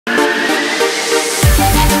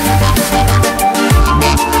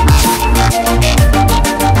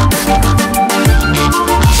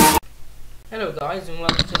Hello guys, and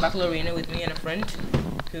welcome to Battlearena with me and a friend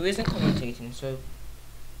who isn't commentating, so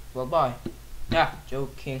well bye.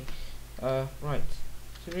 Joking. Right.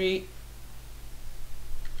 3,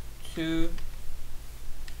 2,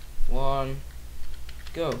 1,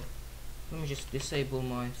 go. Let me just disable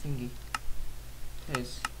my thingy.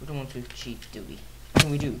 Because we don't want to cheat, do we? I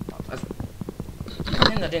think we do. I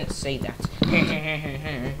think I didn't say that.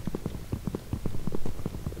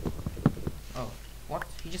 Oh, what?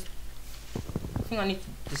 He just... I think I need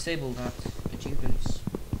to disable that achievements.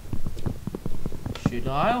 Should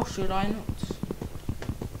I or should I not?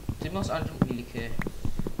 To be honest, I don't really care.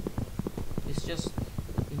 It's just,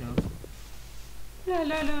 you know. La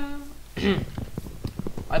la la.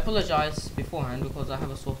 I apologize beforehand because I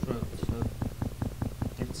have a sore throat, so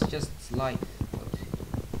it's just life.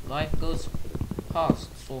 But life goes past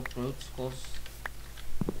sore throats, because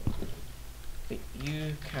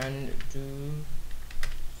you can do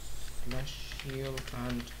 /heal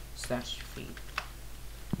and /feed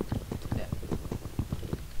there,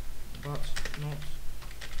 but not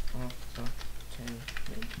after 10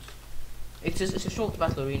 minutes. It's a short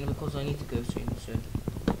battle arena because I need to go soon, so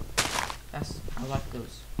that's how life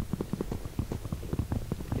goes.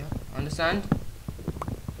 Yeah, understand?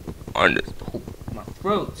 Oh, my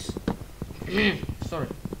throat. Sorry.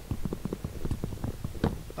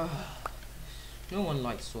 No one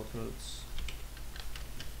likes sore throats.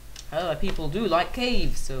 However, people do like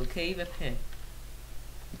caves, so cave up here.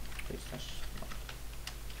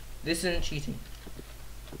 This isn't cheating.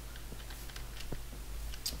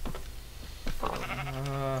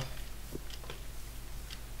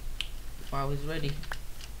 If I was ready,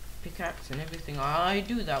 pickaxe and everything. I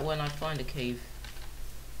do that when I find a cave.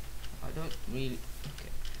 I don't really.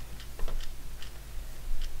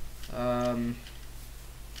 Okay.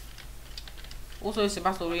 Also, it's a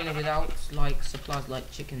battle arena without like supplies like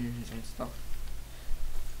chickens and stuff.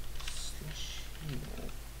 /heal.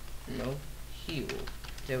 No, heal.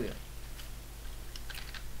 There we go.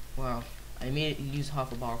 Wow, I immediately lose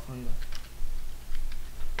half a bar of hunger.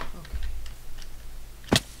 Okay.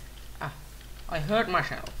 I hurt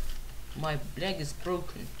myself. My leg is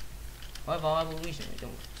broken. However, I will regenerate.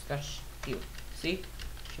 Don't /heal. See?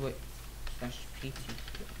 Wait. /PT.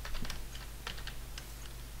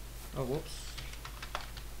 Oh, whoops.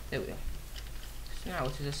 There we go. So now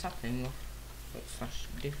it is a sapling of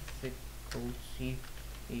 /difficulty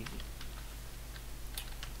easy.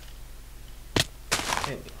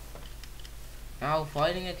 There we go. Now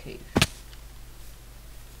finding a cave.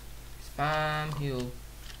 Spam heal.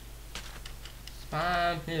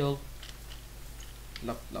 Spam heal.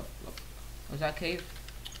 Love. Was that a cave?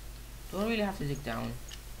 Do I really have to dig down?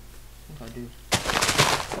 I think I do.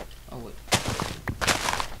 Oh wait.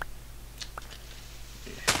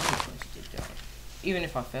 Even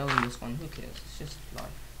if I fail in this one, who cares? It's just life.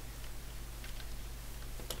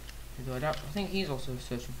 I think he's also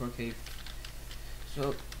searching for a cave.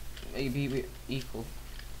 So maybe we're equal.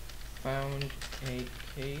 Found a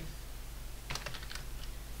cave.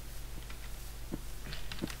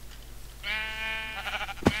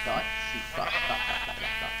 Die. Shoot. Die.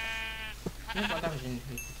 Where's my damage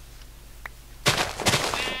indicator?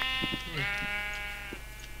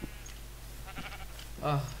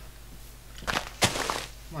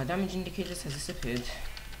 My damage indicators has disappeared.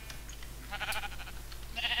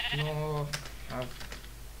 Nor have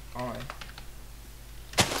I.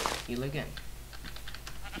 Heal again.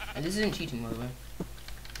 And this isn't cheating, by the way.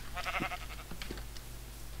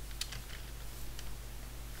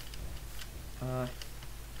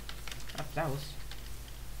 That was.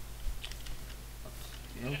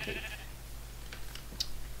 Okay.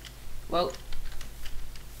 Well.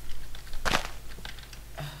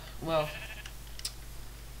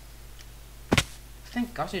 I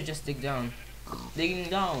think I should just dig down. Digging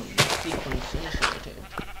down. Sequence initiated.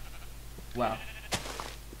 Wow.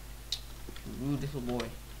 Rude little boy.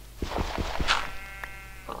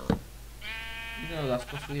 No, that's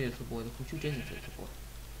supposed to be a little boy. The computer isn't a little boy.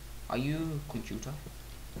 Are you computer?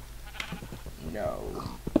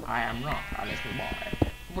 No, I am not a little boy.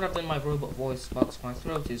 Would have done my robot voice, but my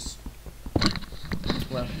throat is,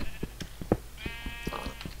 well,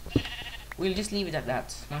 we'll just leave it at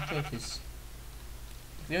that. My throat is,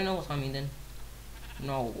 if you don't know what I mean, then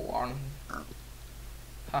no one.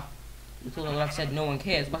 Ha! You thought I would have said no one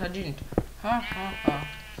cares, but I didn't. Ha.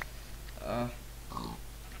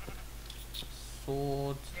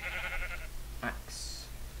 Sword, axe.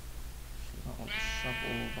 I want a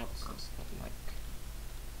shovel, but that's not like.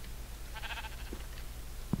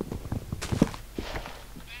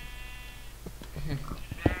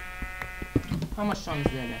 How much time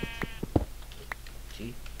is there left?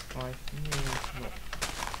 Gee. 5 minutes.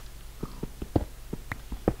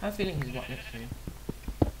 I have a feeling he's right next to me.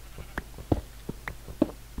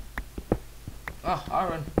 Ah,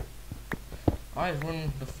 iron. I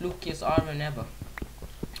run the flukiest iron ever.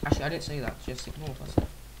 Actually, I didn't say that. Just ignore what I said.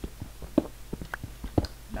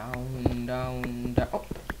 Down, down, down. Oh,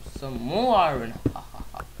 some more iron.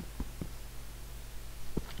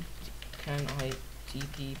 Can I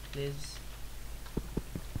TP, please?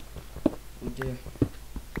 Oh dear.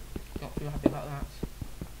 Not too happy about that.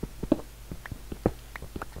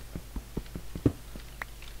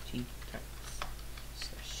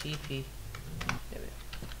 T/CP. There we go.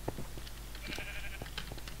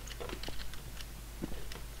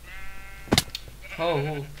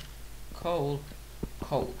 Coal. Coal.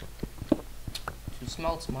 Coal. To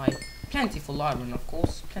smelt my plentiful iron, of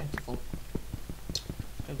course. Plentiful.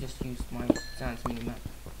 I've just used my Sans mini-map.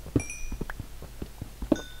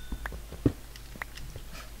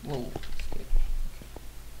 Whoa.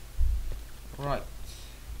 Right.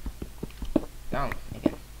 Down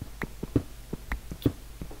again.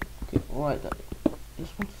 Okay, right. I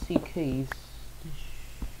just want to see caves.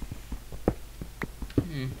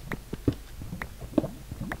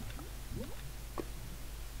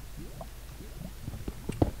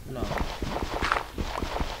 No.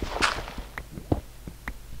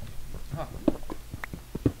 Huh.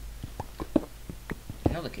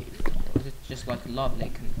 Another cave. Or is it just like a lava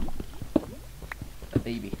lake and a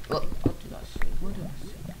baby? What did I say? What did I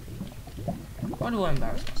say? Why do I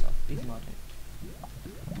embarrass myself? Even though I don't.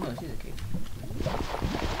 Oh, this is a cave.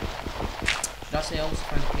 Should I say I was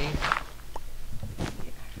found a cave?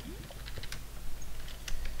 Yeah.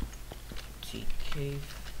 T cave.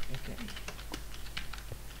 Okay.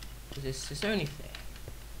 This is only fair.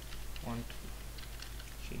 1,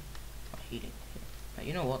 2, 3. Oh, healing. Now,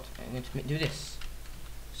 you know what? I'm going to do this.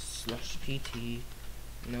 /PT.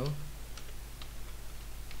 No.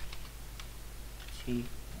 T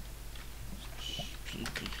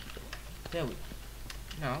 /PT. There we go.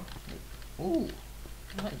 Now. Ooh.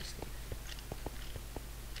 I like this thing.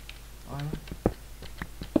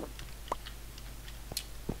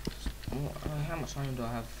 How much iron do I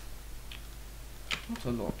have? Not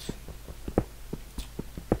a lot.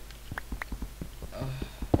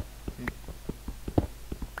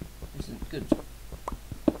 This isn't good.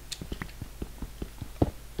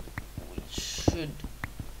 We should.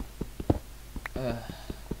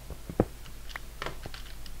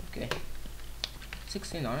 Okay.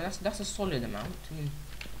 69. That's a solid amount. I mean,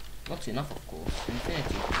 not enough, of course.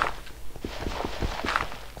 Infinity.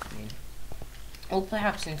 I mean, or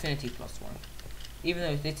perhaps infinity +1. Even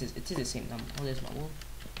though it is the same number. Oh, there's my wall.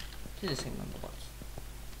 It is the same number, but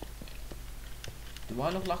do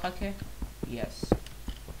I look like I care? Yes.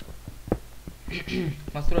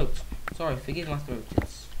 My throat. Sorry, forgive my throat.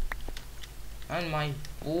 It's and my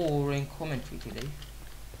boring commentary today.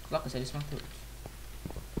 Like I said, it's my throat.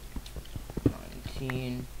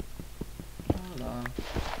 19.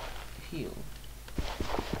 Heal.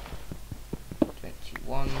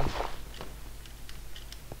 21.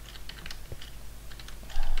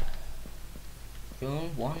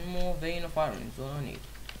 One more vein of iron is all I need.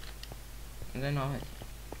 And then I'll hit.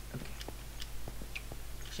 Okay.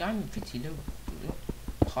 See, I'm pretty low.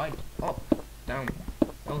 High. Up. Down.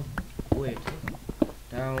 Oh, weird.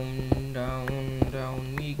 Down, down,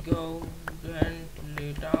 down we go.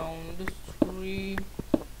 Gently down the stream.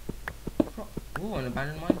 Oh, an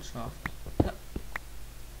abandoned mine shaft.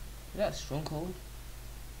 That's stronghold.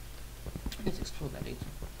 I need to explore that later.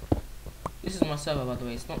 This is my server, by the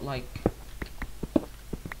way. It's not like.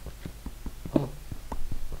 Oh.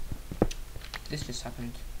 This just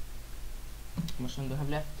happened. How much time do I have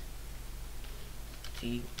left?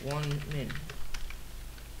 1 min.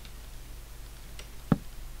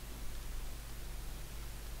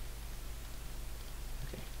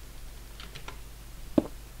 Okay.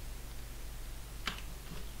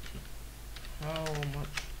 How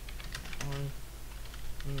much iron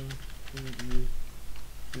do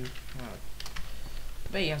you have? I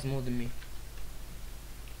bet he has more than me.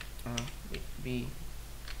 It be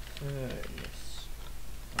furnace.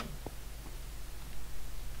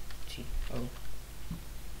 Oh.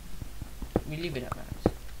 We leave it at that.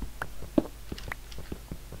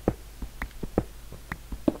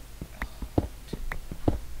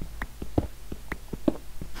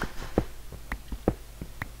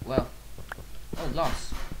 Well. Oh,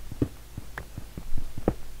 lost.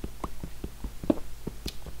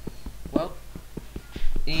 Well.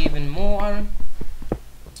 Even more iron.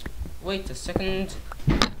 Wait a second.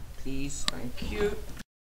 Please, thank you.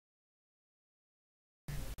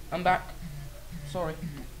 I'm back. Sorry.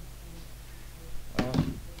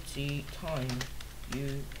 empty time.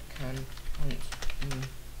 You can hunt me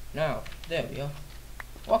now. There we are.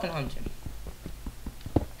 Oh, I can hunt him.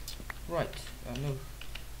 Right. No.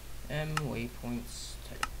 Waypoints.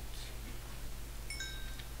 Teleport.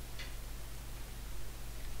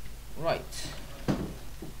 Right.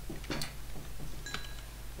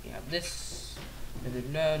 We have this. Blah,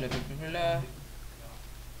 blah, blah, blah, blah, blah.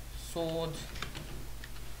 Sword.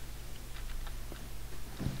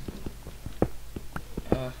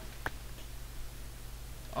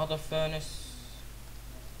 Other furnace.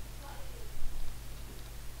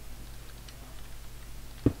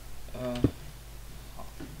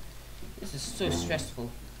 This is so stressful.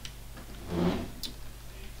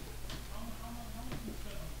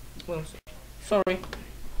 Well, sorry.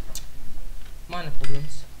 Minor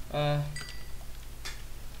problems.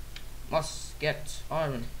 Must get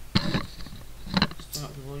iron. Just turn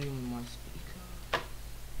up the volume of my speaker.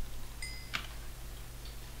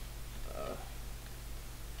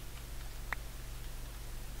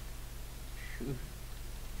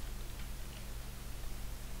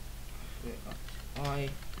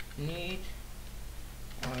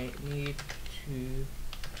 I need to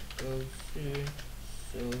go soon,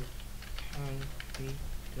 so can we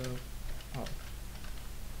go up,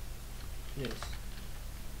 please?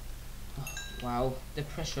 Oh, wow, the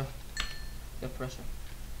pressure.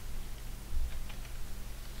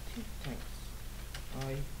 Thanks.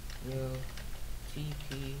 I will TP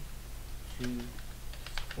to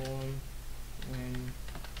spawn when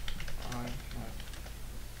I have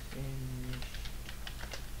finished.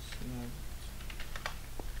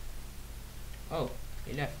 Oh,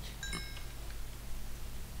 he left.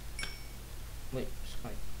 Wait,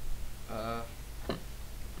 Skype.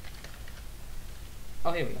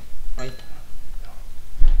 Oh, here we go. Right.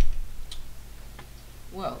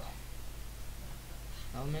 Well,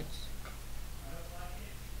 helmets.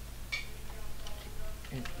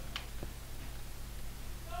 Okay,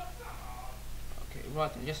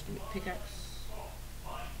 right, and just pickaxe.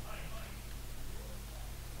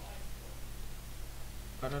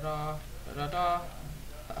 Da da da da da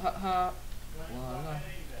ha ha ha. Voila.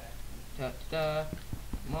 Da da.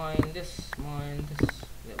 Mine this.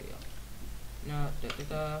 There we are. Now da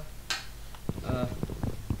da da.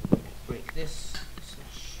 Break this.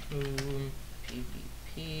 Slash home.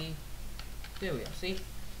 PvP. There we are. See,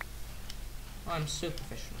 I'm so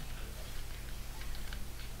professional.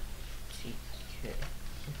 TK.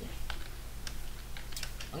 Okay.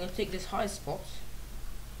 I'm gonna take this high spot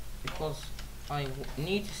because I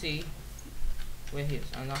need to see where he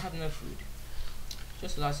is, and I have no food.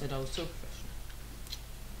 Just as I said, I was so professional.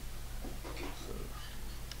 So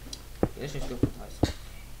let's just go for Tyson.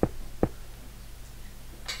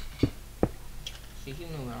 See, he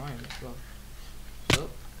knows where I am as well. So,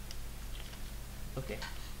 okay,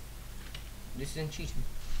 this isn't cheating.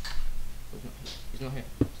 He's not here.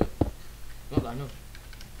 So, not that I know.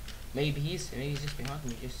 Maybe he's just behind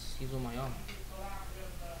me. He's on my arm.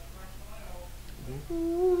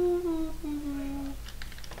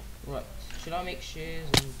 Right, should I make shears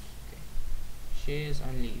and okay. Shears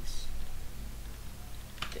and leaves.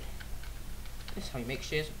 Okay. This is how you make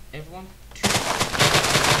shears, everyone.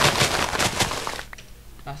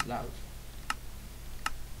 That's loud.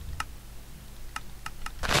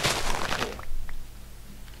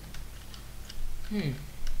 Yeah.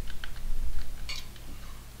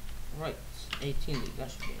 Right, 18 leaves,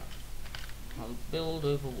 that should be enough. I'll build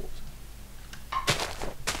over water.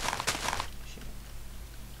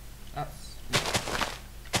 That's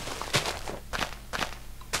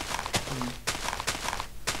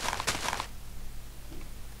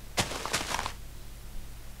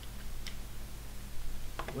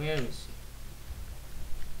where is he?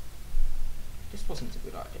 This wasn't a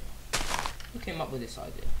good idea. Who came up with this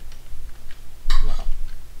idea? Wow.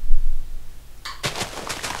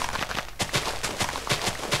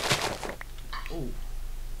 Oh,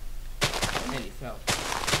 nearly fell.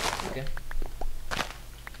 Okay.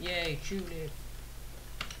 Yay, tulip. Let's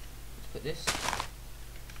put this.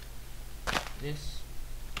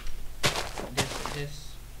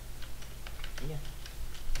 Yeah.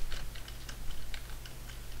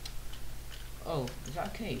 Oh, is that a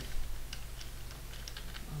cave?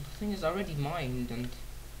 Oh, the thing is already mined and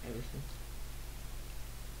everything.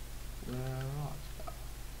 Where art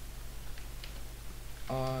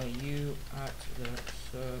thou? Are you at the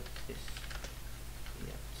surface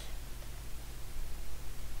yet?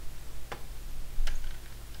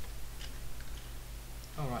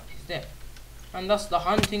 Alright, he's there. And thus the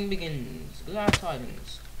hunting begins. Glad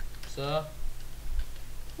tidings, sir.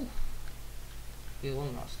 Oof. Here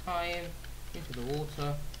one last time. Into the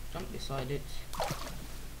water. Jump beside it.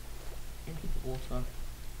 into the water.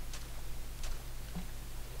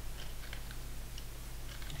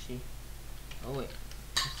 Actually, oh wait.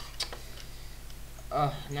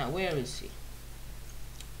 Now where is he?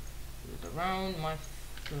 He was around my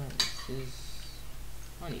furnaces.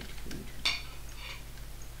 I need food.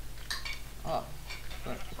 Oh,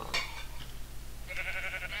 but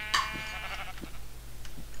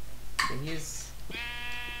so here's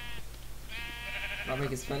my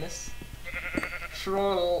biggest furnace.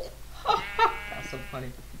 Troll. That's so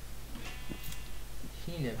funny.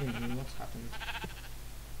 He never knew what's happened.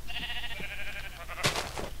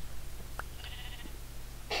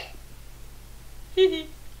 Hee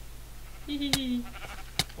hee.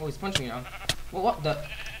 Oh, he's punching me now. Well, what the?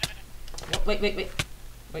 What? Wait.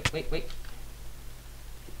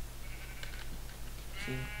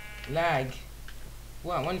 Lag.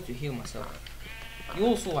 Wow, I wanted to heal myself. You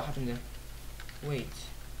all saw what happened there. Wait.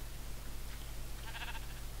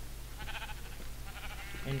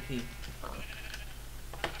 NP.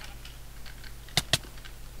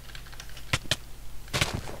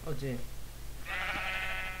 Oh dear. I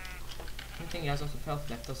don't think he has lots of health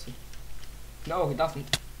left, does he? No, he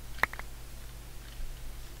doesn't.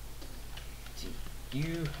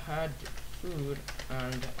 You had food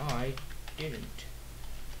and I didn't.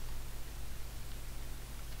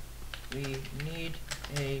 We need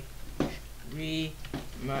a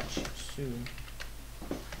rematch soon.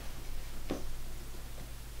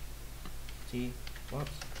 See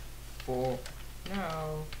what's for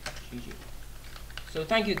now. GG. So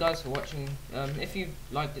thank you guys for watching. If you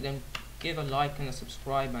liked it, then give a like and a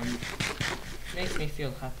subscribe, and it makes me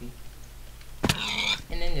feel happy.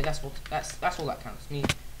 And then that's all that counts. Me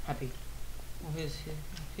happy. Oh,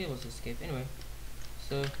 here was escape. Anyway,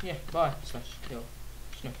 so yeah, bye slash kill.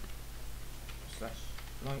 No. Slash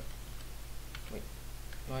light. Wait.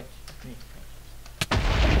 Light me.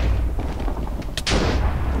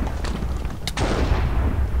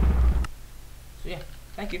 So yeah,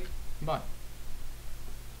 thank you. Bye.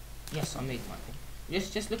 Yes, I made my thing.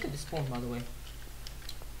 Just look at the spawn, by the way.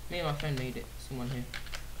 Me and my friend made it. Someone here.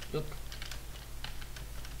 Look.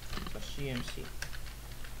 Slash GMC.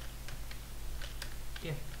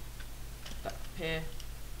 Yeah. That here.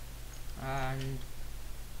 And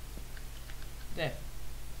there.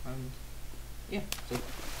 And yeah. So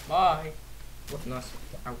bye. What a nice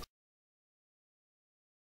out.